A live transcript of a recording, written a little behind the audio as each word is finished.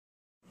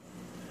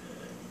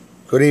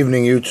Good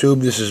evening, YouTube.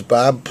 This is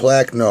Bob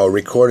Plackno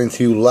recording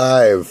to you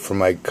live from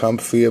my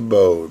comfy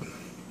abode.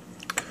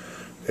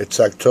 It's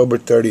October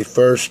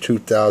 31st,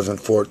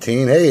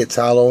 2014. Hey, it's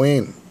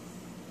Halloween.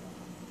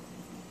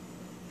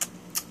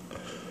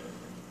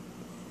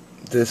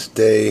 This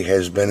day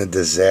has been a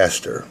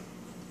disaster,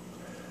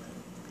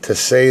 to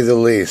say the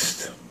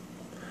least.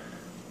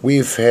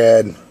 We've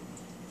had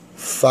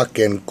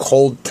fucking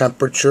cold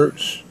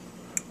temperatures.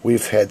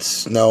 We've had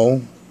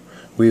snow.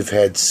 We've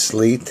had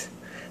sleet.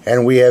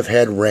 And we have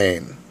had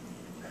rain.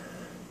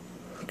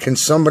 Can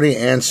somebody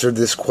answer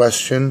this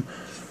question?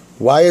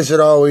 Why is it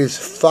always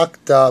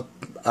fucked up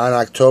on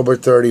October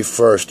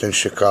 31st in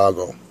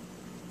Chicago?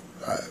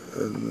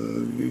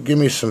 Give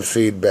me some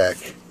feedback.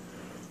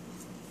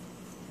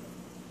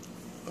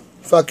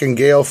 Fucking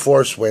gale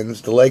force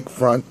winds, the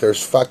lakefront,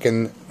 there's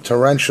fucking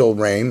torrential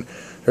rain.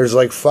 There's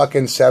like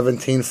fucking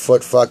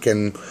 17-foot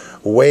fucking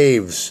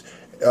waves.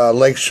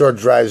 Lakeshore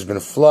Drive's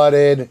been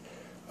flooded.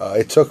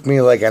 It took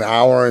me like an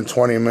hour and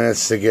 20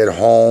 minutes to get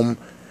home.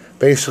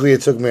 Basically,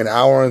 it took me an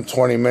hour and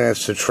 20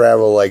 minutes to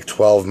travel like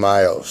 12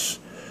 miles.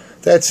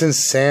 That's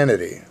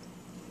insanity.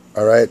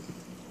 All right?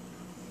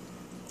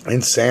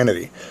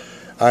 Insanity.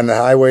 On the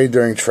highway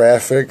during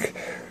traffic,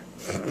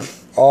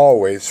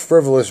 always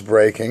frivolous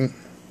braking.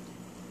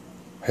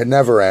 It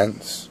never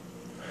ends.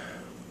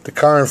 The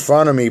car in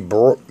front of me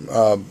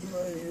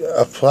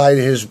applied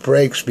his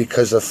brakes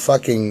because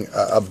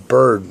a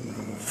bird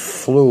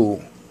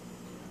flew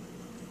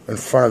in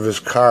front of his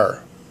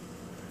car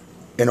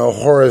in a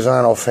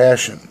horizontal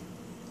fashion,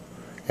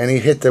 and he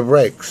hit the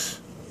brakes.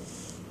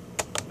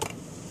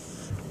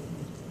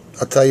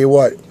 I'll tell you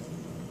what,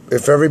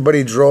 if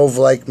everybody drove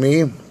like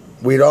me,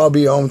 we'd all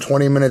be home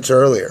 20 minutes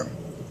earlier.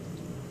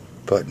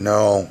 But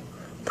no,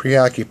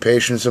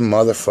 preoccupation's a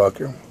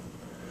motherfucker.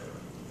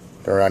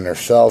 They're on their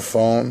cell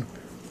phone,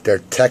 they're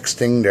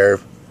texting,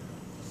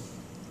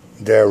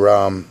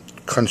 they're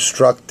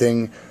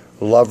constructing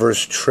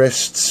lovers'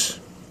 trysts,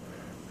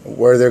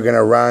 where they're going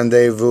to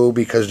rendezvous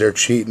because they're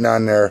cheating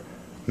on their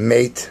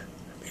mate,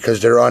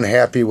 because they're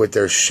unhappy with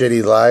their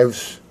shitty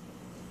lives.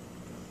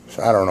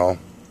 So I don't know.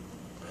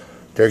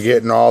 They're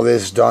getting all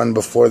this done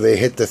before they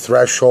hit the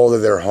threshold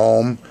of their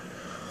home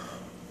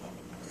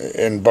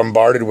and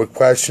bombarded with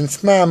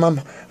questions.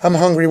 Mom, I'm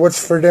hungry.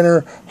 What's for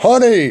dinner?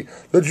 Honey,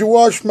 did you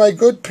wash my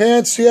good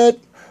pants yet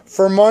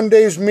for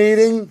Monday's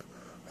meeting?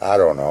 I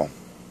don't know.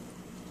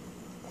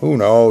 Who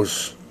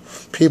knows?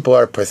 People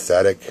are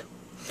pathetic.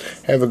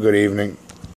 Have a good evening.